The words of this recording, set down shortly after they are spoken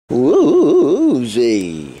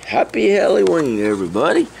W-Oozie, happy Halloween,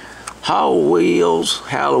 everybody. Hot Wheels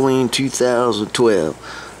Halloween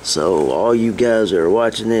 2012. So all you guys that are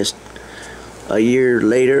watching this a year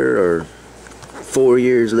later or 4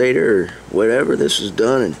 years later or whatever, this is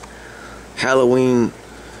done in Halloween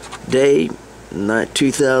day, night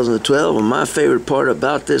 2012. And my favorite part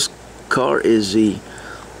about this car is the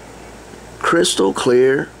crystal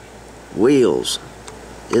clear wheels.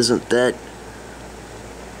 Isn't that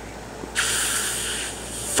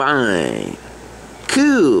fine?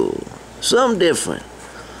 Cool. Something different.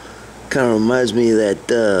 Kind of reminds me of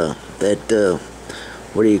that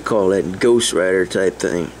what do you call that, Ghost Rider type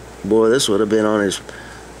thing. Boy, this would have been on his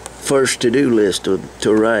first to-do list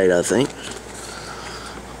to ride, I think.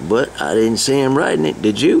 But I didn't see him riding it.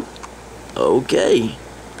 Did you? Okay.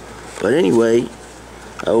 But anyway,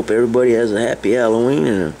 I hope everybody has a happy Halloween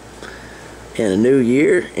and a new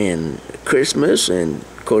year and Christmas, and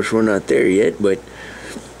of course we're not there yet, but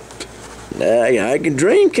I can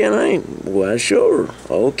dream, can I? Why, sure.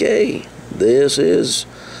 Okay, this is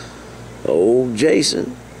old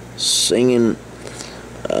Jason singing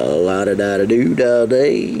a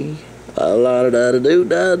la-da-da-da-doo-da-day, a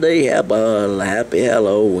la-da-da-da-doo-da-day, happy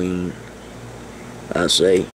Halloween, I say.